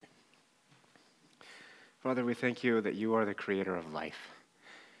Father, we thank you that you are the creator of life,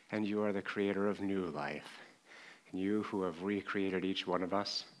 and you are the creator of new life. And you who have recreated each one of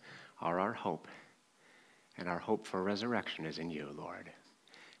us are our hope, and our hope for resurrection is in you, Lord.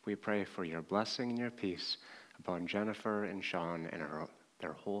 We pray for your blessing and your peace upon Jennifer and Sean and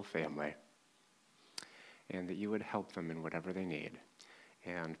their whole family, and that you would help them in whatever they need.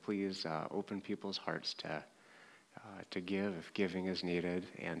 And please open people's hearts to give if giving is needed,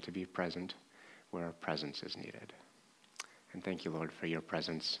 and to be present where presence is needed. And thank you, Lord, for your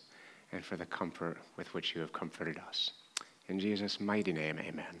presence and for the comfort with which you have comforted us. In Jesus' mighty name,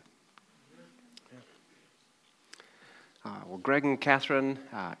 amen. Well, Greg and Catherine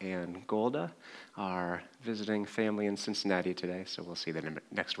and Golda are visiting family in Cincinnati today, so we'll see them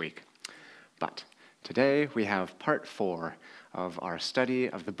next week. But today we have part 4 of our study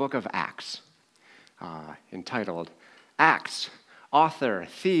of the book of Acts, entitled Acts, Author,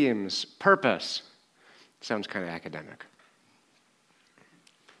 Themes, Purpose. Sounds kind of academic,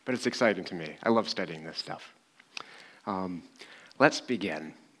 but it's exciting to me. I love studying this stuff. Let's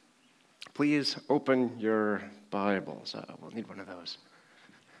begin. Please open your Bibles. We'll need one of those.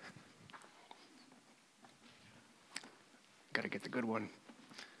 Got to get the good one.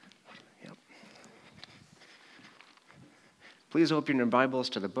 Yep. Please open your Bibles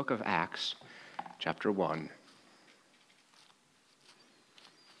to the book of Acts, chapter 1.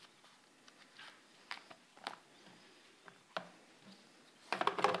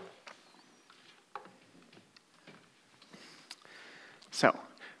 So,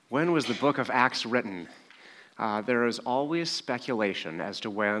 when was the book of Acts written? There is always speculation as to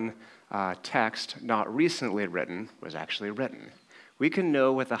when text not recently written was actually written. We can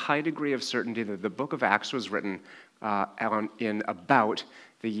know with a high degree of certainty that the book of Acts was written in about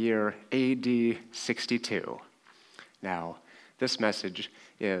the year AD 62. Now, this message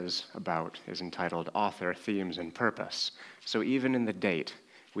is entitled Author, Themes, and Purpose. So even in the date,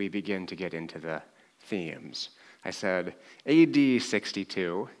 we begin to get into the themes. I said AD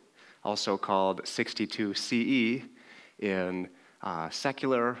 62, also called 62 CE in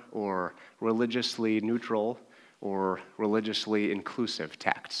secular or religiously neutral or religiously inclusive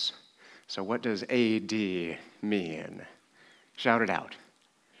texts. So what does AD mean? Shout it out.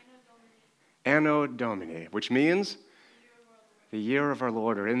 Anno Domini, which means the year of our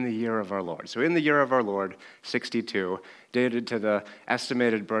Lord, or in the year of our Lord. So in the year of our Lord, 62, dated to the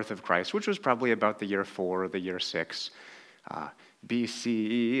estimated birth of Christ, which was probably about the year 4 or the year 6,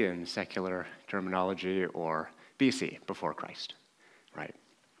 BCE in secular terminology, or BC, before Christ, right?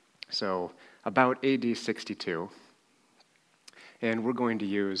 So about AD 62, and we're going to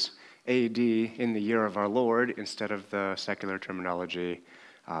use AD in the year of our Lord instead of the secular terminology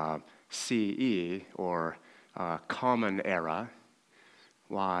CE, or Common Era.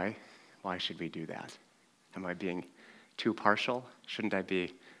 Why? Why should we do that? Am I being too partial? Shouldn't I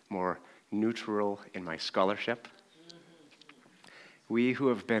be more neutral in my scholarship? We who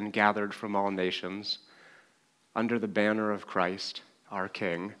have been gathered from all nations under the banner of Christ, our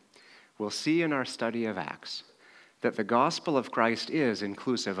King, will see in our study of Acts that the gospel of Christ is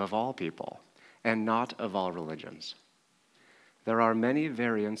inclusive of all people and not of all religions. There are many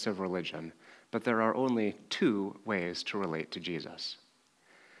variants of religion, but there are only 2 ways to relate to Jesus.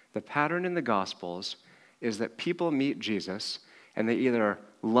 The pattern in the Gospels is that people meet Jesus and they either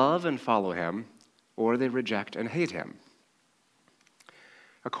love and follow him or they reject and hate him.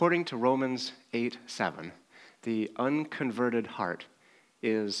 According to Romans 8:7, the unconverted heart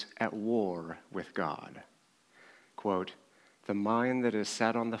is at war with God. Quote, "The mind that is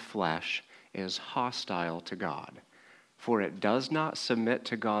set on the flesh is hostile to God, for it does not submit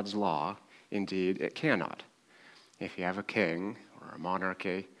to God's law. Indeed, it cannot." If you have a king or a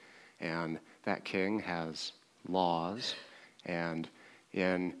monarchy, and that king has laws, and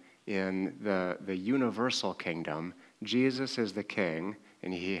in the universal kingdom, Jesus is the king,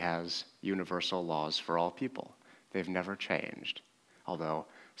 and he has universal laws for all people. They've never changed, although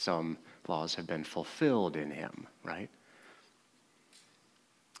some laws have been fulfilled in him, right?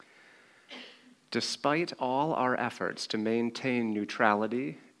 Despite all our efforts to maintain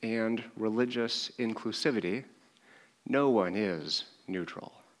neutrality and religious inclusivity, no one is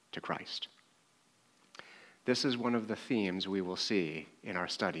neutral to Christ. This is one of the themes we will see in our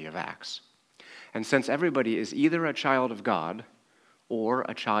study of Acts. And since everybody is either a child of God or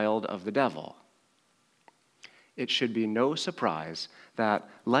a child of the devil, it should be no surprise that,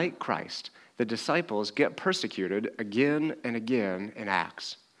 like Christ, the disciples get persecuted again and again in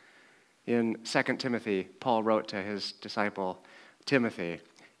Acts. In 2 Timothy, Paul wrote to his disciple Timothy,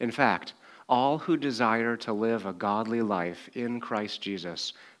 "In fact, all who desire to live a godly life in Christ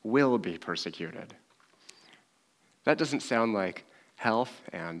Jesus will be persecuted." That doesn't sound like health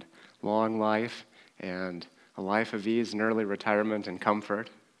and long life and a life of ease and early retirement and comfort.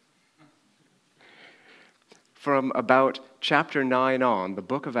 From about chapter 9 on, the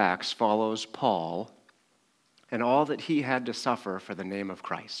book of Acts follows Paul and all that he had to suffer for the name of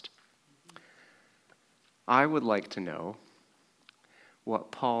Christ. I would like to know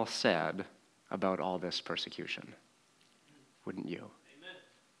what Paul said about all this persecution. Wouldn't you? Amen.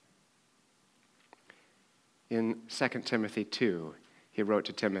 In 2 Timothy 2, he wrote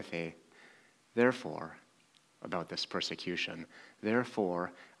to Timothy, "Therefore," about this persecution,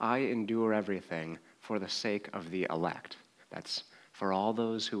 "therefore I endure everything for the sake of the elect." That's for all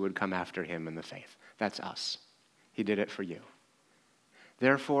those who would come after him in the faith. That's us. He did it for you.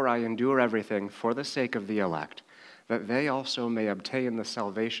 "Therefore I endure everything for the sake of the elect, that they also may obtain the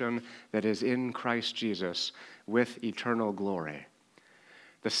salvation that is in Christ Jesus with eternal glory."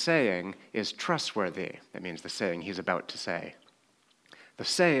 The saying is trustworthy. That means the saying he's about to say. The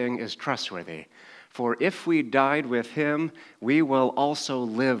saying is trustworthy. "For if we died with him, we will also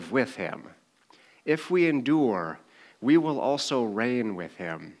live with him. If we endure, we will also reign with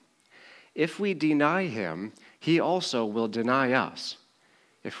him. If we deny him, he also will deny us.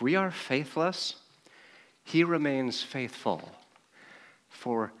 If we are faithless, he remains faithful,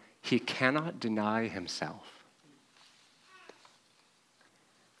 for he cannot deny himself."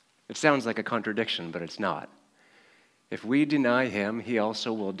 It sounds like a contradiction, but it's not. If we deny him, he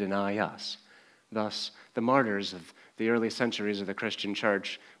also will deny us. Thus, the martyrs of the early centuries of the Christian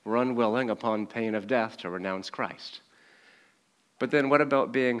church were unwilling, upon pain of death, to renounce Christ. But then what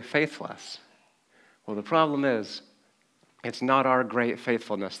about being faithless? Well, the problem is, it's not our great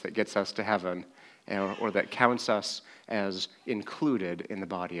faithfulness that gets us to heaven or that counts us as included in the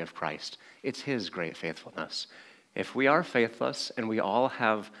body of Christ. It's his great faithfulness. If we are faithless, and we all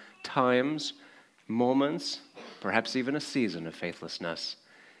have times, moments, perhaps even a season of faithlessness,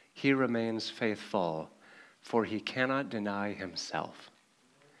 he remains faithful, for he cannot deny himself.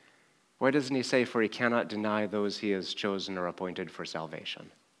 Why doesn't he say, "For he cannot deny those he has chosen or appointed for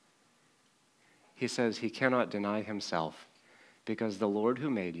salvation"? He says he cannot deny himself because the Lord who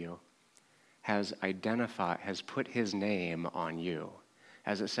made you has put his name on you.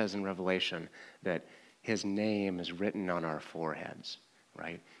 As it says in Revelation, that his name is written on our foreheads,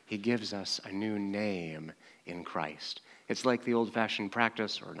 right? He gives us a new name in Christ. It's like the old-fashioned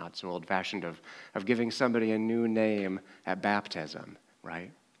practice, or not so old-fashioned, of giving somebody a new name at baptism,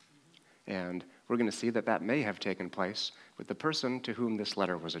 right? And we're going to see that may have taken place with the person to whom this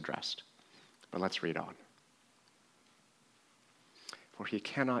letter was addressed. But let's read on. "For he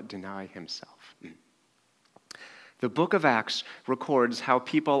cannot deny himself." The book of Acts records how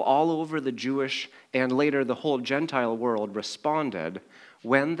people all over the Jewish and later the whole Gentile world responded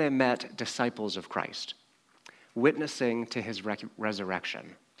when they met disciples of Christ, witnessing to his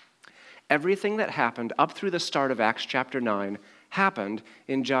resurrection. Everything that happened up through the start of Acts chapter 9 happened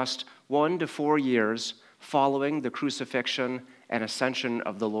in just 1 to 4 years following the crucifixion and ascension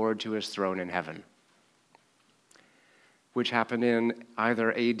of the Lord to his throne in heaven, which happened in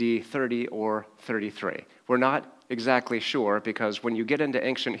either AD 30 or 33. We're not exactly sure, because when you get into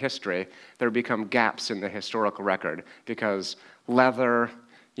ancient history, there become gaps in the historical record, because leather,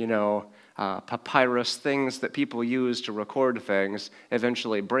 papyrus, things that people use to record things,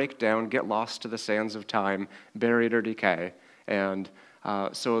 eventually break down, get lost to the sands of time, buried or decay. And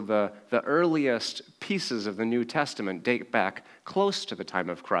so the earliest pieces of the New Testament date back close to the time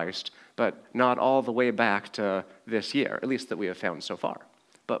of Christ, but not all the way back to this year, at least that we have found so far.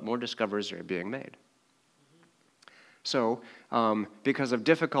 But more discoveries are being made. So, because of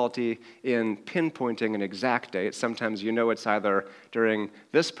difficulty in pinpointing an exact date, sometimes it's either during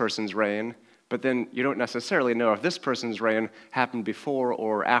this person's reign, but then you don't necessarily know if this person's reign happened before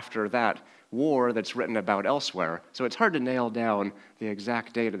or after that war that's written about elsewhere. So it's hard to nail down the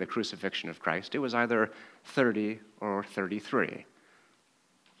exact date of the crucifixion of Christ. It was either 30 or 33.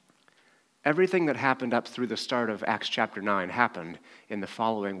 Everything that happened up through the start of Acts chapter 9 happened in the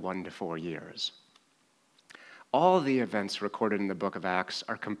following 1 to 4 years. All the events recorded in the book of Acts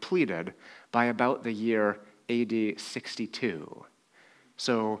are completed by about the year AD 62.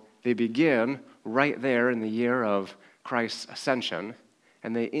 So they begin right there in the year of Christ's ascension,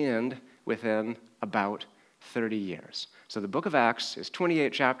 and they end within about 30 years. So the book of Acts is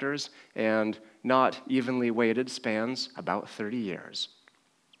 28 chapters and not evenly weighted, spans about 30 years.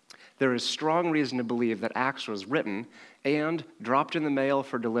 There is strong reason to believe that Acts was written and dropped in the mail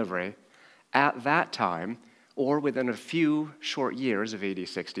for delivery at that time, or within a few short years of AD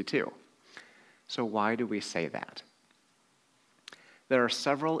 62. So why do we say that? There are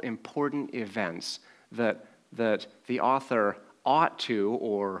several important events that that the author ought to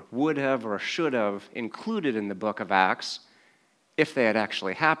or would have or should have included in the book of Acts if they had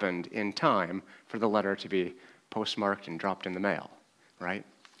actually happened in time for the letter to be postmarked and dropped in the mail, right?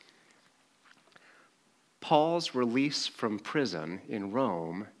 Paul's release from prison in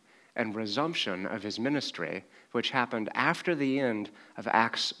Rome and resumption of his ministry, which happened after the end of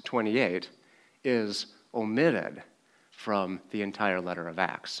Acts 28, is omitted from the entire letter of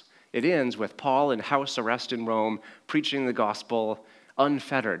Acts. It ends with Paul in house arrest in Rome, preaching the gospel,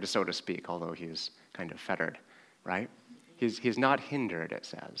 unfettered, so to speak, although he's kind of fettered, right? He's not hindered, it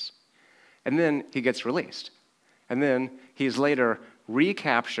says. And then he gets released. And then he's later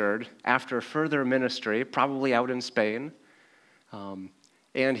recaptured after further ministry, probably out in Spain.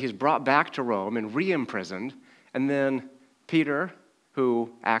 And he's brought back to Rome and re-imprisoned. And then Peter,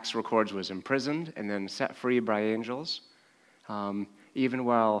 who Acts records was imprisoned and then set free by angels, even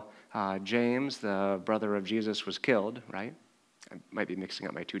while James, the brother of Jesus, was killed, right? I might be mixing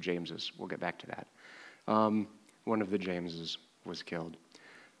up my two Jameses. We'll get back to that. One of the Jameses was killed.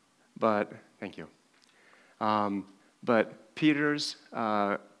 But, thank you. But Peter's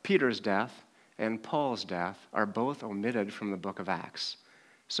death and Paul's death are both omitted from the book of Acts.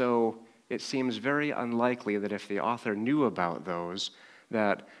 So it seems very unlikely that if the author knew about those,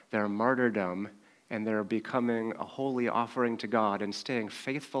 that their martyrdom and their becoming a holy offering to God and staying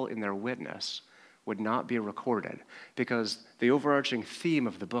faithful in their witness would not be recorded, because the overarching theme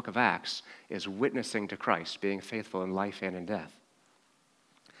of the book of Acts is witnessing to Christ, being faithful in life and in death.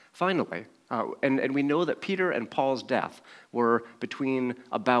 Finally, and we know that Peter and Paul's death were between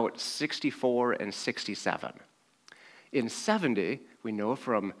about 64 and 67. In 70, we know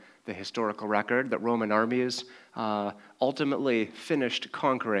from the historical record that Roman armies ultimately finished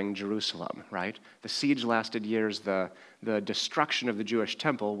conquering Jerusalem, right? The siege lasted years. The destruction of the Jewish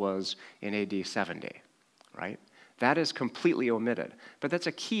temple was in AD 70, right? That is completely omitted. But that's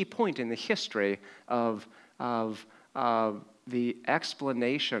a key point in the history of the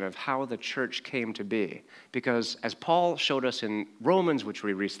explanation of how the church came to be. Because as Paul showed us in Romans, which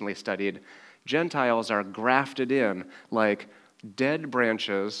we recently studied, Gentiles are grafted in like dead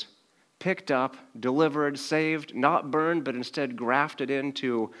branches, picked up, delivered, saved, not burned, but instead grafted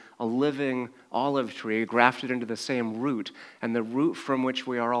into a living olive tree, grafted into the same root. And the root from which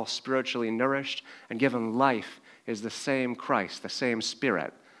we are all spiritually nourished and given life is the same Christ, the same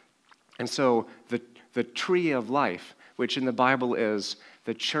Spirit. And so the tree of life, which in the Bible is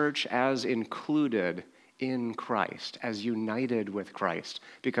the church as included in Christ, as united with Christ,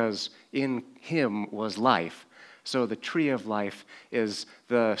 because in him was life. So the tree of life is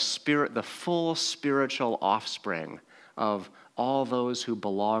the full spiritual offspring of all those who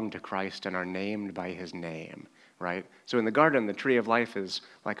belong to Christ and are named by his name, right? So in the garden, the tree of life is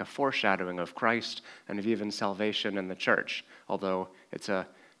like a foreshadowing of Christ and of even salvation in the church, although it's a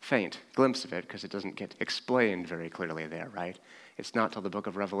faint glimpse of it because it doesn't get explained very clearly there, right? It's not till the book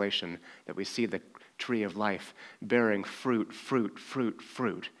of Revelation that we see the tree of life bearing fruit, fruit, fruit,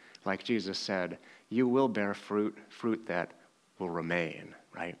 fruit. Like Jesus said, you will bear fruit, fruit that will remain,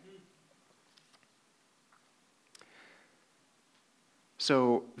 right?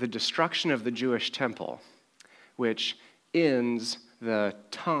 So the destruction of the Jewish temple, which ends the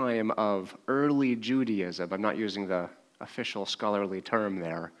time of early Judaism, I'm not using the official scholarly term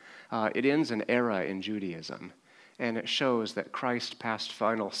there, it ends an era in Judaism, and it shows that Christ passed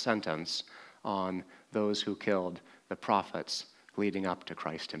final sentence on those who killed the prophets leading up to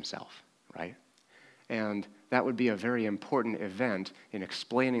Christ himself, right? And that would be a very important event in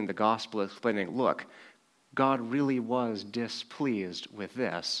explaining the gospel, explaining, look, God really was displeased with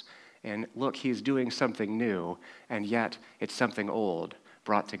this, and look, he's doing something new, and yet it's something old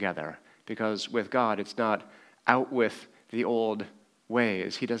brought together. Because with God, it's not out with the old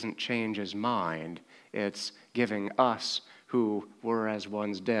ways. He doesn't change his mind. It's giving us, who were as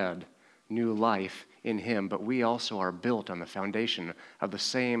once dead, new life in him. But we also are built on the foundation of the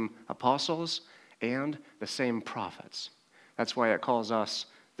same apostles and the same prophets. That's why it calls us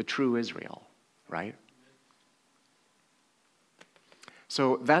the true Israel, right?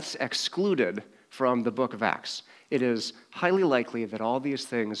 So that's excluded from the book of Acts. It is highly likely that all these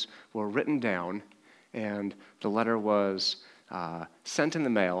things were written down and the letter was sent in the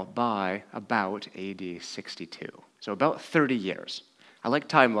mail by about AD 62. So about 30 years. I like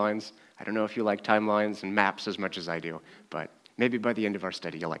timelines. I don't know if you like timelines and maps as much as I do, but maybe by the end of our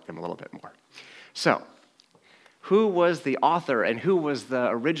study you'll like them a little bit more. So, who was the author and who was the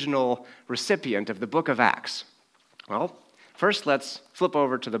original recipient of the book of Acts? Well, first let's flip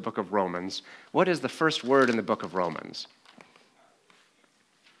over to the book of Romans. What is the first word in the book of Romans?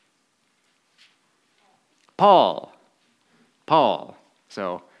 Paul. Paul.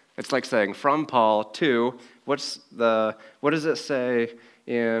 So it's like saying from Paul to, what does it say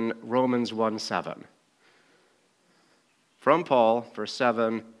in Romans 1:7? From Paul, verse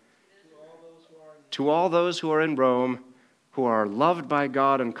 7, to all those who are in Rome, who are loved by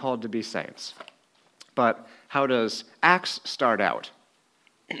God and called to be saints. But how does Acts start out?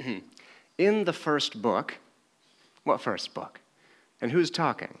 In the first book, what first book? And who's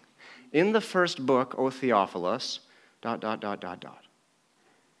talking? In the first book, O Theophilus, ...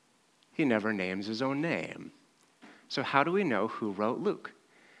 He never names his own name. So how do we know who wrote Luke?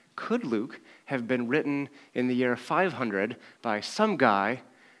 Could Luke have been written in the year 500 by some guy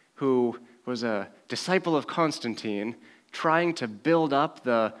who was a disciple of Constantine trying to build up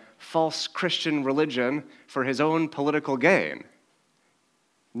the false Christian religion for his own political gain?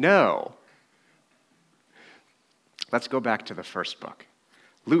 No. Let's go back to the first book.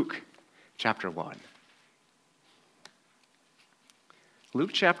 Luke chapter 1.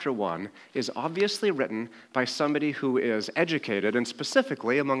 Luke chapter 1 is obviously written by somebody who is educated, and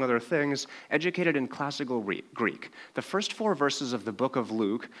specifically, among other things, educated in classical Greek. The first 4 verses of the book of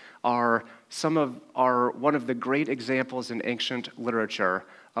Luke are one of the great examples in ancient literature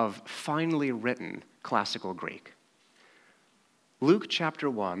of finely written classical Greek. Luke chapter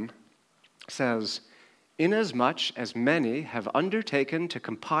 1 says, "Inasmuch as many have undertaken to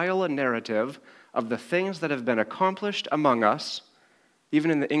compile a narrative of the things that have been accomplished among us," even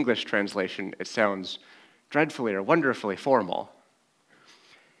in the English translation, it sounds dreadfully or wonderfully formal.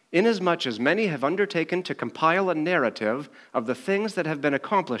 "Inasmuch as many have undertaken to compile a narrative of the things that have been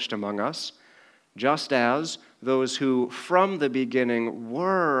accomplished among us, just as those who from the beginning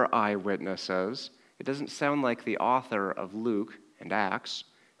were eyewitnesses." It doesn't sound like the author of Luke and Acts,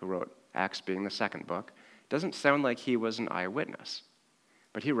 who wrote Acts being the second book, doesn't sound like he was an eyewitness.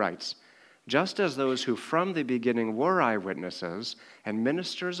 But he writes, "Just as those who from the beginning were eyewitnesses and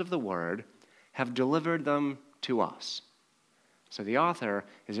ministers of the word have delivered them to us." So the author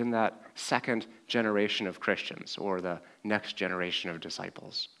is in that second generation of Christians, or the next generation of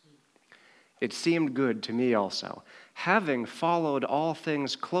disciples. "It seemed good to me also, having followed all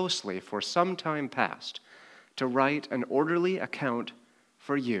things closely for some time past, to write an orderly account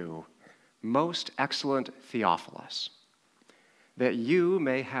for you, most excellent Theophilus, that you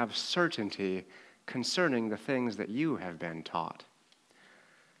may have certainty concerning the things that you have been taught."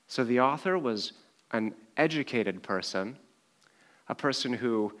 So the author was an educated person, a person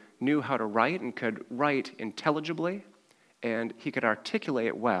who knew how to write and could write intelligibly, and he could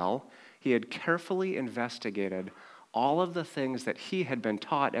articulate well. He had carefully investigated all of the things that he had been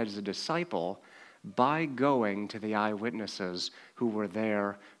taught as a disciple by going to the eyewitnesses who were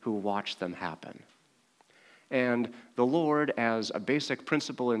there, who watched them happen. And the Lord, as a basic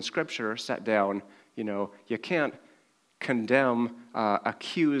principle in Scripture, set down, you can't condemn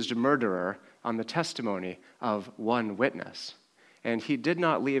accused murderer on the testimony of one witness. And he did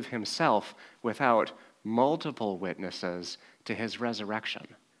not leave himself without multiple witnesses to his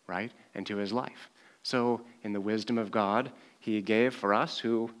resurrection, right, and to his life. So in the wisdom of God, he gave for us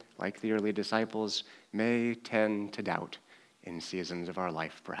who, like the early disciples, may tend to doubt in seasons of our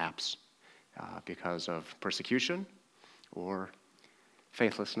life, perhaps, because of persecution or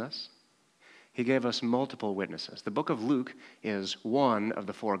faithlessness. He gave us multiple witnesses. The book of Luke is one of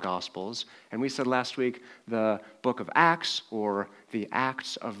the 4 Gospels, and we said last week the book of Acts, or the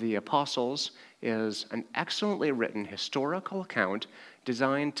Acts of the Apostles, is an excellently written historical account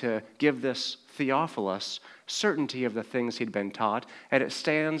designed to give this Theophilus certainty of the things he'd been taught, and it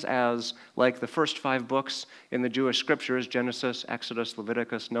stands as, like the first 5 books in the Jewish scriptures, Genesis, Exodus,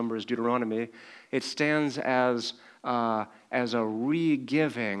 Leviticus, Numbers, Deuteronomy, it stands as a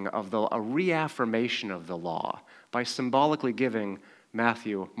re-giving of a reaffirmation of the law by symbolically giving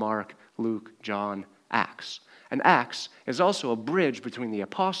Matthew, Mark, Luke, John, Acts. And Acts is also a bridge between the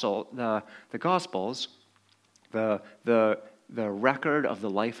Gospels, the record of the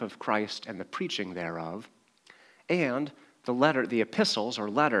life of Christ and the preaching thereof, and the epistles or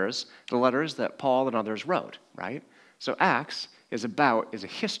letters, the letters that Paul and others wrote, right? So Acts is a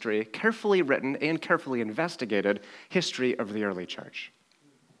history, carefully written and carefully investigated history of the early church.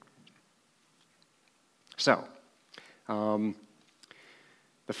 So, the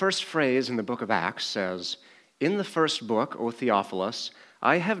first phrase in the book of Acts says, "In the first book, O Theophilus,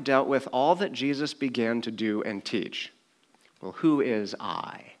 I have dealt with all that Jesus began to do and teach." Well, who is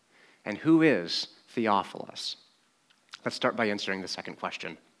I? And who is Theophilus? Let's start by answering the second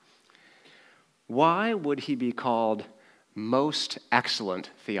question. Why would he be called most excellent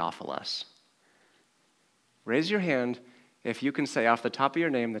Theophilus? Raise your hand if you can say off the top of your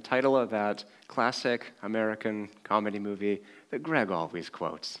name the title of that classic American comedy movie that Greg always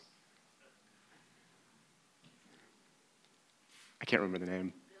quotes. I can't remember the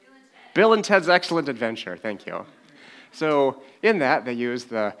name. Bill and Ted's Excellent Adventure. Thank you. So in that, they use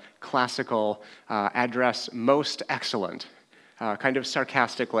the classical address most excellent, kind of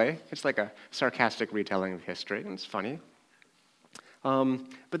sarcastically. It's like a sarcastic retelling of history, and it's funny.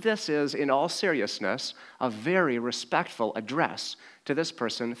 But this is, in all seriousness, a very respectful address to this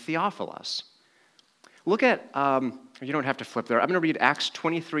person, Theophilus. Look at, you don't have to flip there. I'm going to read Acts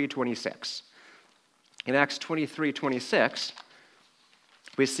 23:26. In Acts 23:26,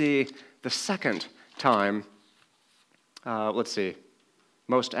 we see the second time,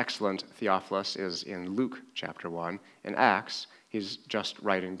 most excellent Theophilus is in Luke chapter 1. In Acts, he's just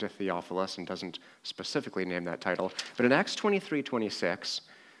writing to Theophilus and doesn't specifically name that title. But in Acts 23:26,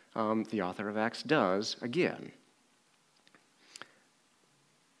 the author of Acts does again.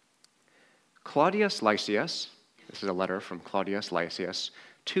 Claudius Lysias, this is a letter from Claudius Lysias,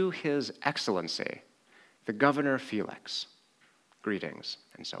 to his excellency, the governor Felix. Greetings,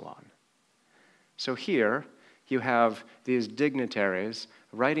 and so on. So here, you have these dignitaries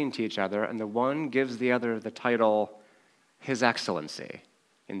writing to each other, and the one gives the other the title, His Excellency,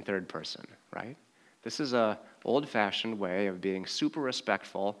 in third person, right? This is an old-fashioned way of being super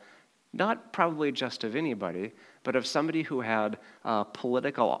respectful, not probably just of anybody, but of somebody who had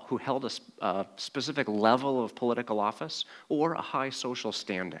who held a specific level of political office or a high social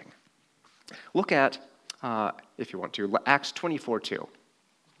standing. Look at, if you want to, Acts 24:2.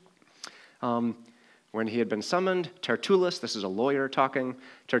 When he had been summoned, Tertullus, this is a lawyer talking,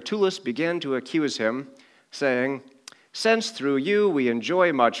 Tertullus began to accuse him, saying, "Since through you we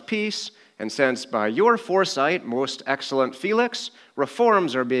enjoy much peace, and since by your foresight, most excellent Felix,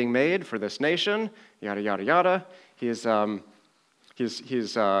 reforms are being made for this nation," yada, yada, yada. He's the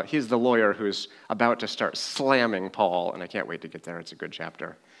lawyer who's about to start slamming Paul, and I can't wait to get there. It's a good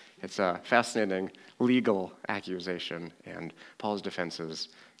chapter. It's a fascinating legal accusation, and Paul's defense is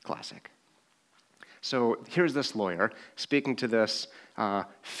classic. So here's this lawyer speaking to this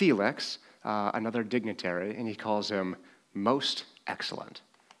Felix, another dignitary, and he calls him most excellent,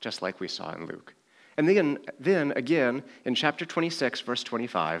 just like we saw in Luke. And then again, in chapter 26, verse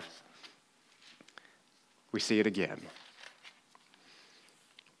 25, we see it again.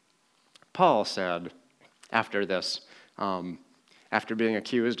 Paul said, after this, after being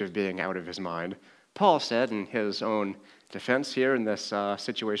accused of being out of his mind, Paul said in his own defense here in this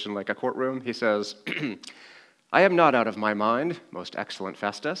situation like a courtroom, he says, "I am not out of my mind, most excellent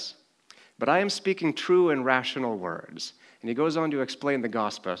Festus, but I am speaking true and rational words." And he goes on to explain the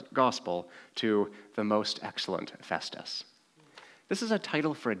gospel to the most excellent Festus. This is a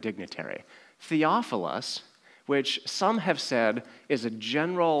title for a dignitary. Theophilus, which some have said is a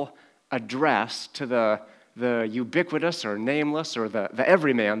general address to the ubiquitous or nameless or the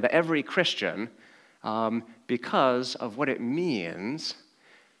everyman, the every Christian, because of what it means.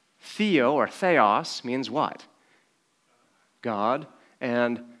 Theo or theos means what? God.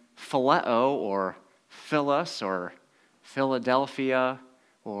 And phileo or Phyllis or Philadelphia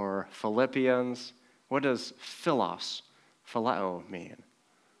or Philippians, what does phileo mean?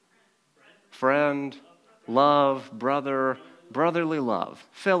 Friend, love, brother, brotherly love.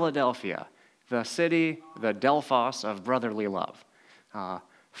 Philadelphia, the city, the Delphos of brotherly love.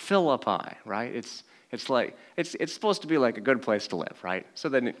 Philippi, right? It's supposed to be like a good place to live, right? So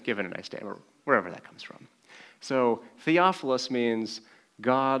then give it a nice name, or wherever that comes from. So Theophilus means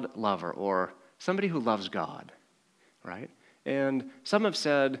God lover, or somebody who loves God, right? And some have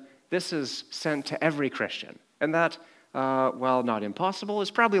said this is sent to every Christian, and that, while not impossible,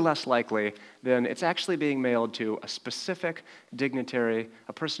 is probably less likely than it's actually being mailed to a specific dignitary,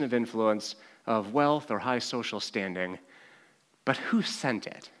 a person of influence, of wealth or high social standing. But who sent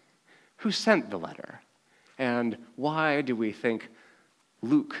it? Who sent the letter? And why do we think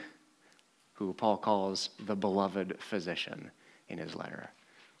Luke, who Paul calls the beloved physician in his letter,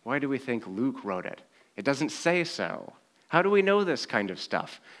 why do we think Luke wrote it? It doesn't say so. How do we know this kind of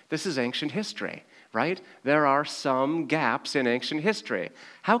stuff? This is ancient history, right? There are some gaps in ancient history.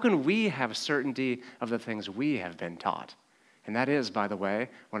 How can we have certainty of the things we have been taught? And that is, by the way,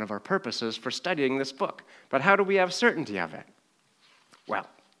 one of our purposes for studying this book. But how do we have certainty of it? Well,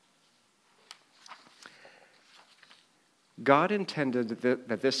 God intended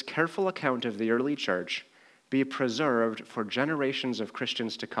that this careful account of the early church be preserved for generations of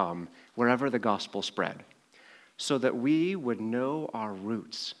Christians to come, wherever the gospel spread, so that we would know our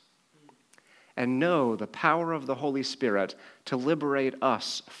roots and know the power of the Holy Spirit to liberate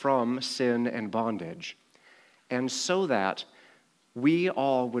us from sin and bondage, and so that we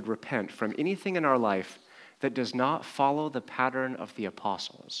all would repent from anything in our life that does not follow the pattern of the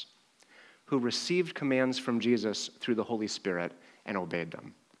apostles, who received commands from Jesus through the Holy Spirit and obeyed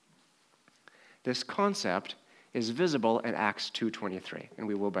them. This concept is visible in Acts 2:23, and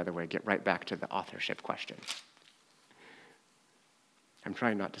we will, by the way, get right back to the authorship question. I'm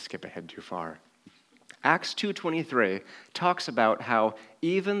trying not to skip ahead too far. Acts 2:23 talks about how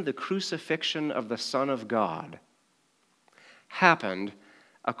even the crucifixion of the Son of God happened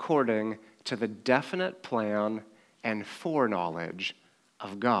according to the definite plan and foreknowledge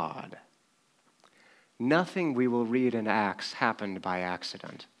of God. Nothing we will read in Acts happened by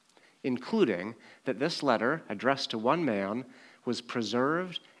accident, including that this letter, addressed to one man, was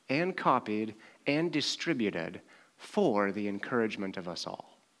preserved and copied and distributed for the encouragement of us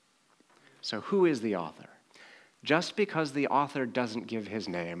all. So who is the author? Just because the author doesn't give his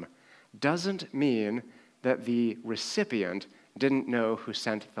name doesn't mean that the recipient didn't know who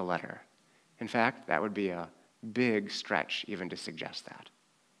sent the letter. In fact, that would be a big stretch even to suggest that.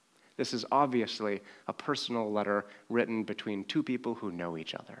 This is obviously a personal letter written between two people who know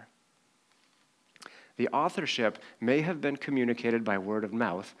each other. The authorship may have been communicated by word of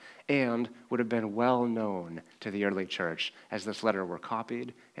mouth and would have been well known to the early church as this letter were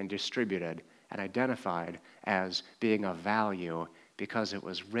copied and distributed and identified as being of value because it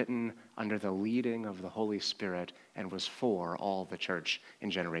was written under the leading of the Holy Spirit and was for all the church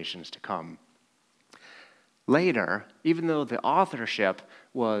in generations to come. Later, even though the authorship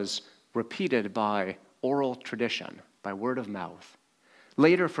was repeated by oral tradition, by word of mouth,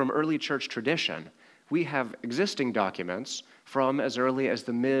 later from early church tradition, we have existing documents from as early as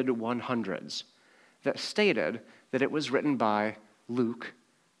the mid-100s that stated that it was written by Luke,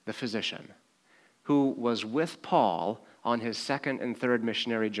 the physician, who was with Paul on his second and third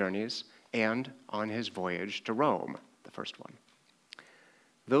missionary journeys and on his voyage to Rome, the first one.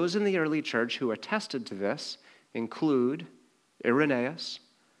 Those in the early church who attested to this include Irenaeus,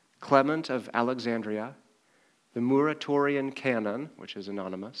 Clement of Alexandria, the Muratorian Canon, which is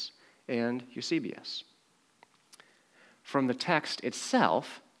anonymous, and Eusebius. From the text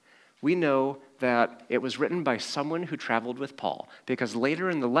itself, we know that it was written by someone who traveled with Paul, because later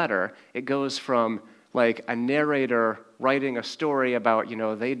in the letter, it goes from like a narrator writing a story about,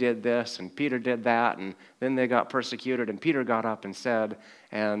 they did this and Peter did that, and then they got persecuted and Peter got up and said,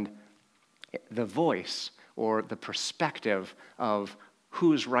 and the voice or the perspective of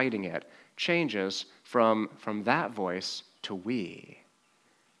who's writing it changes from that voice to we,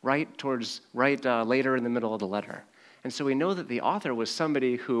 right later in the middle of the letter. And so we know that the author was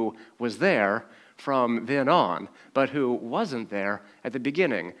somebody who was there from then on, but who wasn't there at the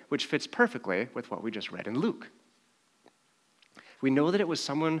beginning, which fits perfectly with what we just read in Luke. We know that it was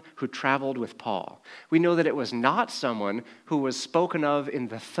someone who traveled with Paul. We know that it was not someone who was spoken of in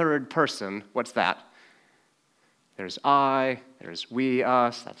the third person. What's that? There's I, there's we,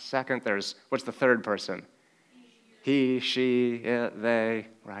 us, that's second. What's the third person? He, she, it, they,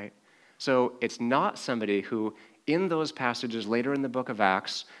 right? So it's not somebody who, in those passages later in the book of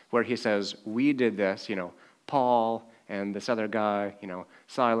Acts, where he says, we did this, Paul and this other guy,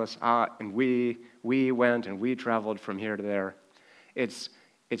 Silas, and we went and we traveled from here to there. It's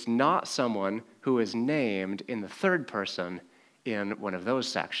not someone who is named in the third person in one of those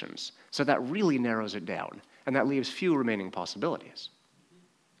sections. So that really narrows it down, and that leaves few remaining possibilities.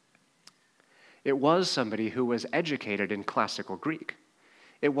 It was somebody who was educated in classical Greek.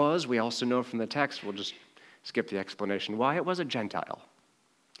 It was, we also know from the text, we'll just skip the explanation why, it was a Gentile.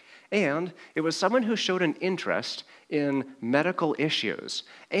 And it was someone who showed an interest in medical issues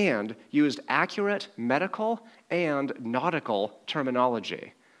and used accurate medical and nautical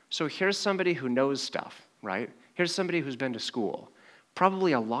terminology. So here's somebody who knows stuff, right? Here's somebody who's been to school,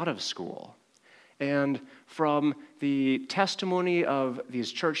 probably a lot of school. And from the testimony of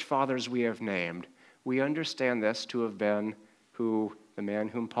these church fathers we have named, we understand this to have been the man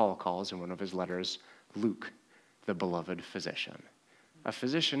whom Paul calls in one of his letters, Luke, the beloved physician. A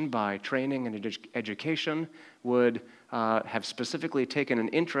physician, by training and education, would have specifically taken an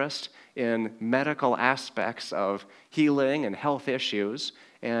interest in medical aspects of healing and health issues,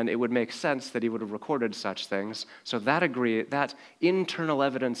 and it would make sense that he would have recorded such things. So that internal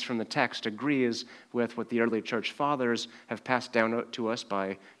evidence from the text agrees with what the early church fathers have passed down to us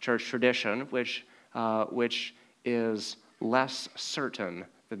by church tradition, which is less certain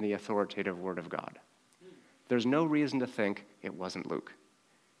than the authoritative Word of God. There's no reason to think it wasn't Luke.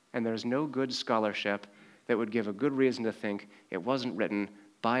 And there's no good scholarship that would give a good reason to think it wasn't written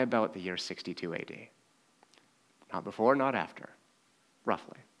by about the year 62 AD. Not before, not after.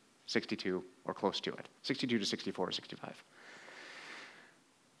 Roughly. 62 or close to it, 62 to 64 or 65.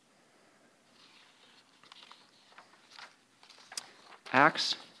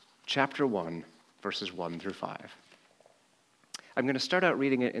 Acts chapter 1, verses 1 through 5. I'm going to start out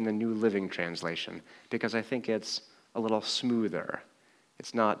reading it in the New Living Translation because I think it's a little smoother.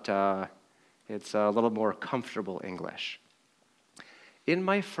 It's a little more comfortable English. In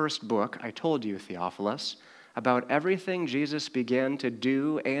my first book, I told you, Theophilus, about everything Jesus began to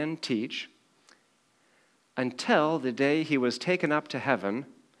do and teach until the day he was taken up to heaven,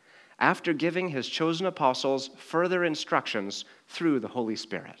 after giving his chosen apostles further instructions through the Holy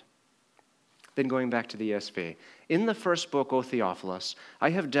Spirit. Then going back to the ESV, in the first book, O Theophilus, I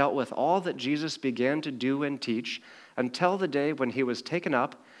have dealt with all that Jesus began to do and teach until the day when he was taken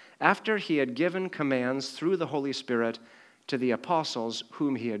up, after he had given commands through the Holy Spirit to the apostles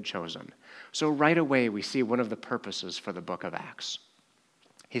whom he had chosen. So right away we see one of the purposes for the book of Acts.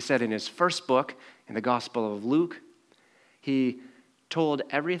 He said in his first book, in the Gospel of Luke, he told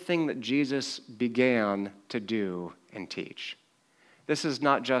everything that Jesus began to do and teach. This is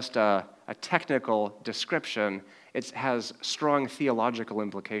not just a technical description, it has strong theological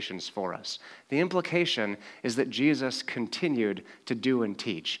implications for us. The implication is that Jesus continued to do and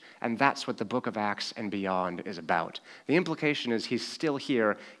teach, and that's what the book of Acts and beyond is about. The implication is he's still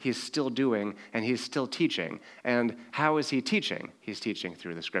here, he's still doing, and he's still teaching. And how is he teaching? He's teaching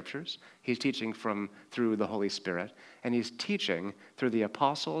through the scriptures, he's teaching through the Holy Spirit, and he's teaching through the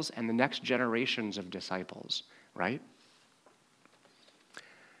apostles and the next generations of disciples, right?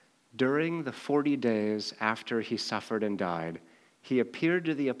 During the 40 days after he suffered and died, he appeared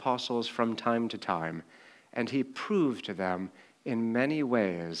to the apostles from time to time, and he proved to them in many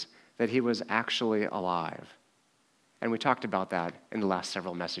ways that he was actually alive. And we talked about that in the last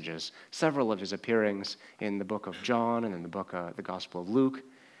several messages. Several of his appearings in the book of John and in the Gospel of Luke,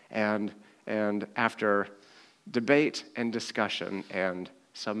 and after debate and discussion and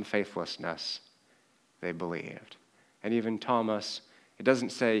some faithlessness, they believed. And even Thomas, it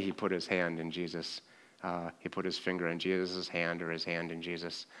doesn't say he put his hand in Jesus. He put his finger in Jesus' hand or his hand in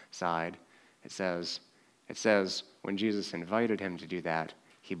Jesus' side. It says when Jesus invited him to do that,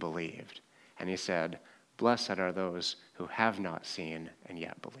 he believed. And he said, "Blessed are those who have not seen and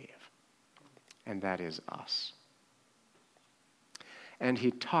yet believe." And that is us. And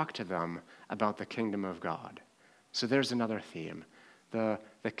he talked to them about the kingdom of God. So there's another theme. The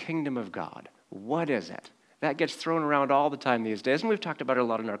kingdom of God. What is it? That gets thrown around all the time these days, and we've talked about it a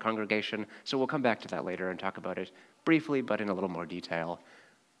lot in our congregation, so we'll come back to that later and talk about it briefly, but in a little more detail.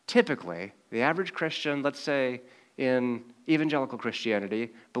 Typically, the average Christian, let's say in evangelical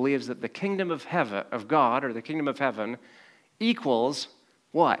Christianity, believes that the kingdom of heaven, of God, or the kingdom of heaven, equals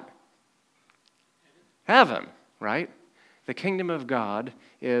what? Heaven, right? The kingdom of God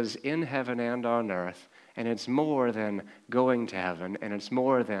is in heaven and on earth, and it's more than going to heaven, and it's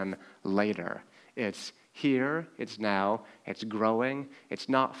more than later. It's here, it's now, it's growing, it's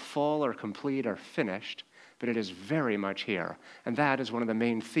not full or complete or finished, but it is very much here. And that is one of the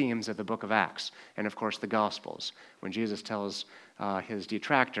main themes of the book of Acts, and of course the Gospels. When Jesus tells his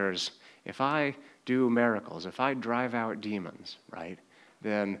detractors, if I do miracles, if I drive out demons, right,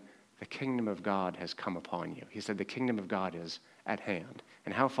 then the kingdom of God has come upon you. He said the kingdom of God is at hand.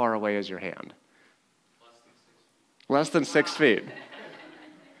 And how far away is your hand? Less than 6 feet.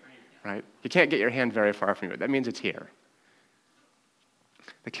 Right? You can't get your hand very far from you. That means it's here.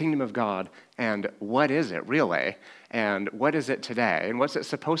 The kingdom of God, and what is it really? And what is it today? And what's it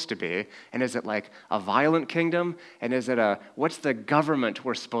supposed to be? And is it like a violent kingdom? And is it what's the government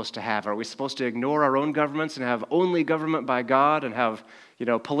we're supposed to have? Are we supposed to ignore our own governments and have only government by God and have,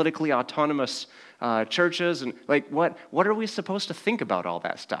 politically autonomous churches? And what are we supposed to think about all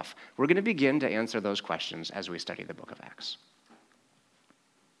that stuff? We're going to begin to answer those questions as we study the book of Acts.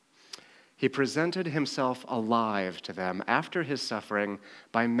 He presented himself alive to them after his suffering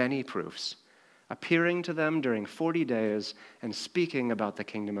by many proofs, appearing to them during 40 days and speaking about the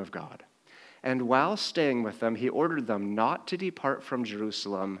kingdom of God. And while staying with them, he ordered them not to depart from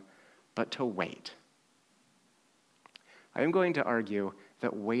Jerusalem, but to wait. I am going to argue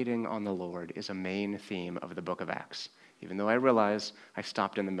that waiting on the Lord is a main theme of the book of Acts, even though I realize I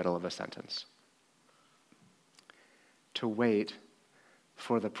stopped in the middle of a sentence. To wait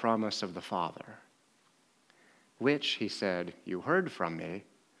for the promise of the Father, which, he said, you heard from me,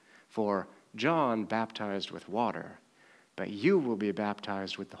 for John baptized with water, but you will be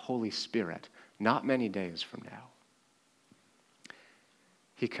baptized with the Holy Spirit not many days from now.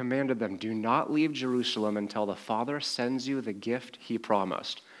 He commanded them, do not leave Jerusalem until the Father sends you the gift he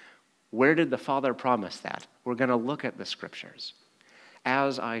promised. Where did the Father promise that? We're going to look at the scriptures.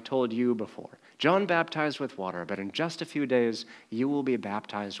 as I told you before. John baptized with water, but in just a few days, you will be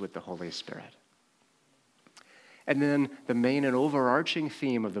baptized with the Holy Spirit. And then the main and overarching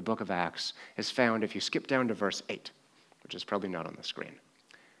theme of the book of Acts is found if you skip down to verse 8, which is probably not on the screen.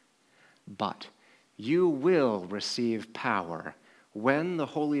 But you will receive power when the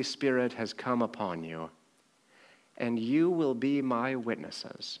Holy Spirit has come upon you, and you will be my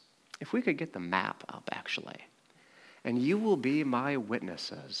witnesses. If we could get the map up, actually. And you will be my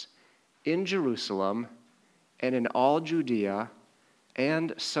witnesses in Jerusalem and in all Judea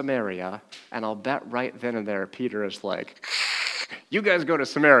and Samaria. And I'll bet right then and there, Peter is like, you guys go to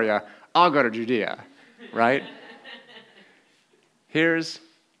Samaria, I'll go to Judea, right? There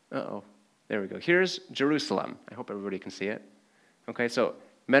we go. Here's Jerusalem. I hope everybody can see it. Okay, so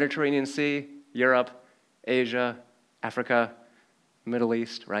Mediterranean Sea, Europe, Asia, Africa, Middle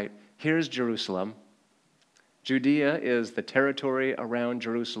East, right? Here's Jerusalem. Judea is the territory around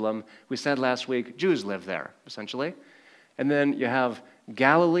Jerusalem. We said last week, Jews live there, essentially. And then you have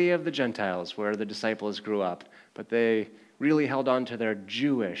Galilee of the Gentiles, where the disciples grew up, but they really held on to their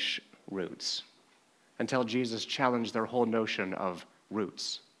Jewish roots until Jesus challenged their whole notion of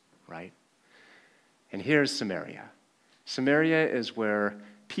roots, right? And here's Samaria. Samaria is where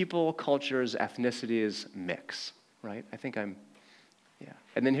people, cultures, ethnicities mix, right? Yeah.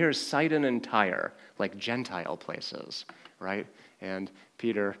 And then here's Sidon and Tyre, like Gentile places, right? And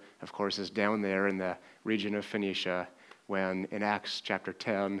Peter, of course, is down there in the region of Phoenicia when, in Acts chapter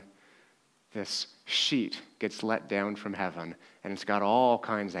 10, this sheet gets let down from heaven, and it's got all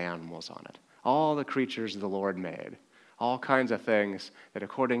kinds of animals on it, all the creatures the Lord made, all kinds of things that,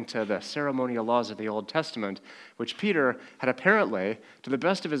 according to the ceremonial laws of the Old Testament, which Peter had apparently, to the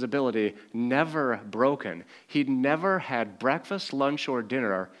best of his ability, never broken. He'd never had breakfast, lunch, or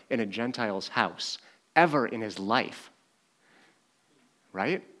dinner in a Gentile's house, ever in his life.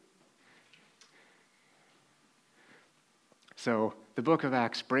 Right? So the book of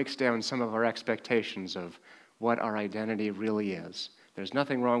Acts breaks down some of our expectations of what our identity really is. There's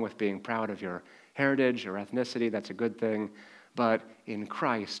nothing wrong with being proud of your heritage or ethnicity, that's a good thing. But in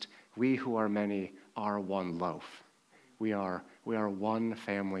Christ, we who are many are one loaf. We are one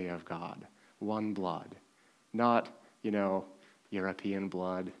family of God, one blood. Not, European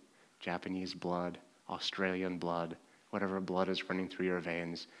blood, Japanese blood, Australian blood, whatever blood is running through your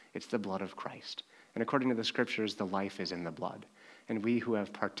veins. It's the blood of Christ. And according to the scriptures, the life is in the blood. And we who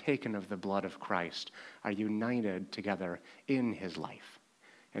have partaken of the blood of Christ are united together in his life.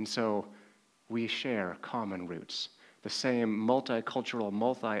 And so we share common roots, the same multicultural,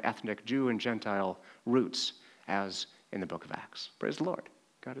 multi-ethnic Jew and Gentile roots as in the book of Acts. Praise the Lord.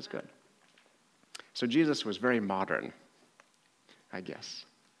 God is good. So Jesus was very modern, I guess.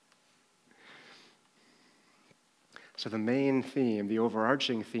 So the main theme, the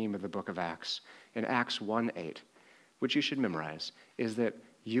overarching theme of the book of Acts, in Acts 1:8, which you should memorize, is that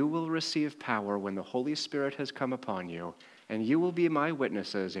you will receive power when the Holy Spirit has come upon you, and you will be my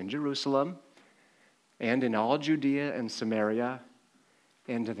witnesses in Jerusalem, and in all Judea and Samaria,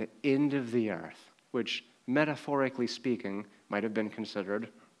 and to the end of the earth, which, metaphorically speaking, might have been considered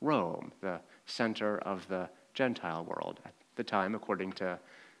Rome, the center of the Gentile world at the time, according to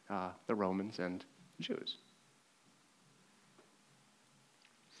the Romans and Jews.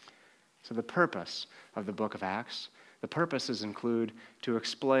 So the purpose of the book of Acts, the purposes include to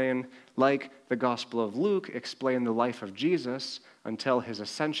explain, like the Gospel of Luke explained the life of Jesus until his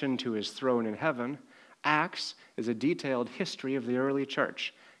ascension to his throne in heaven. Acts is a detailed history of the early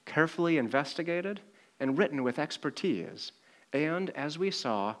church, carefully investigated and written with expertise, and, as we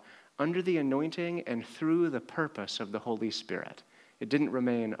saw, under the anointing and through the purpose of the Holy Spirit. It didn't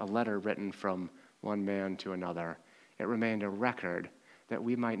remain a letter written from one man to another. It remained a record that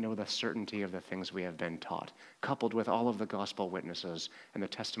we might know the certainty of the things we have been taught, coupled with all of the gospel witnesses and the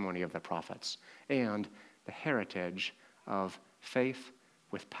testimony of the prophets, and the heritage of faith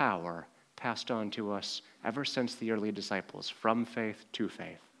with power passed on to us ever since the early disciples, from faith to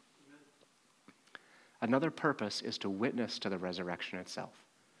faith. Another purpose is to witness to the resurrection itself,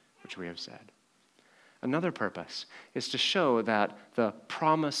 which we have said. Another purpose is to show that the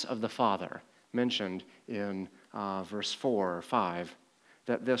promise of the Father, mentioned in verse 4 or 5,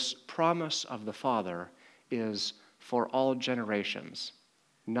 that this promise of the Father is for all generations,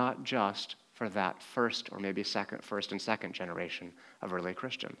 not just for that first or maybe first and second generation of early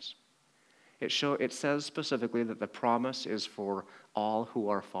Christians. It says specifically that the promise is for all who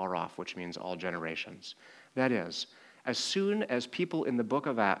are far off, which means all generations. That is, as soon as people in the book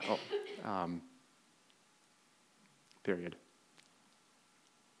of Acts,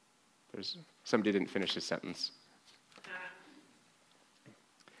 somebody didn't finish his sentence.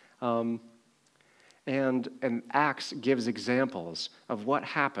 And Acts gives examples of what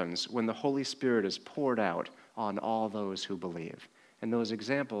happens when the Holy Spirit is poured out on all those who believe. And those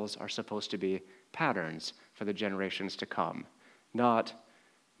examples are supposed to be patterns for the generations to come, not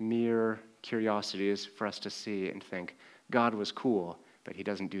mere curiosities for us to see and think, God was cool, but he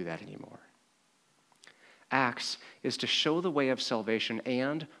doesn't do that anymore. Acts is to show the way of salvation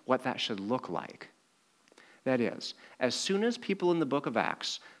and what that should look like. That is, as soon as people in the book of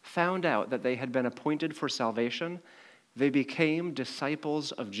Acts found out that they had been appointed for salvation, they became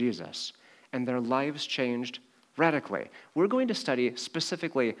disciples of Jesus, and their lives changed radically. We're going to study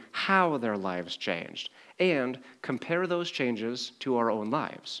specifically how their lives changed and compare those changes to our own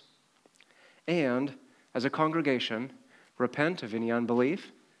lives. And, as a congregation, repent of any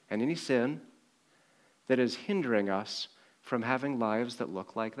unbelief and any sin that is hindering us from having lives that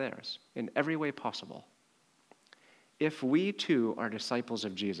look like theirs in every way possible. If we too are disciples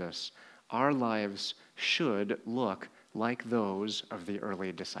of Jesus, our lives should look like those of the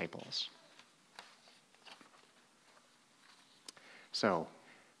early disciples. So,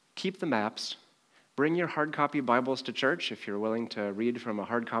 keep the maps. Bring your hard copy Bibles to church if you're willing to read from a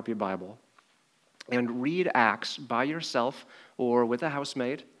hard copy Bible. And read Acts by yourself or with a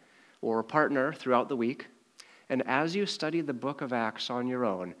housemate or a partner throughout the week. And as you study the book of Acts on your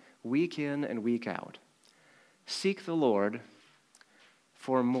own, week in and week out, seek the Lord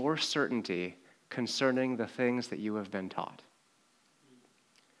for more certainty concerning the things that you have been taught,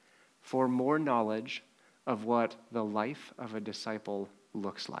 for more knowledge of what the life of a disciple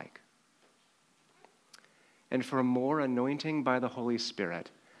looks like, and for more anointing by the Holy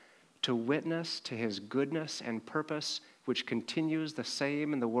Spirit to witness to his goodness and purpose, which continues the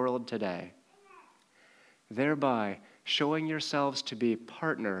same in the world today, thereby showing yourselves to be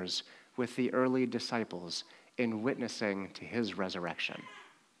partners with the early disciples in witnessing to his resurrection.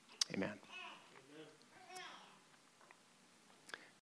 Amen.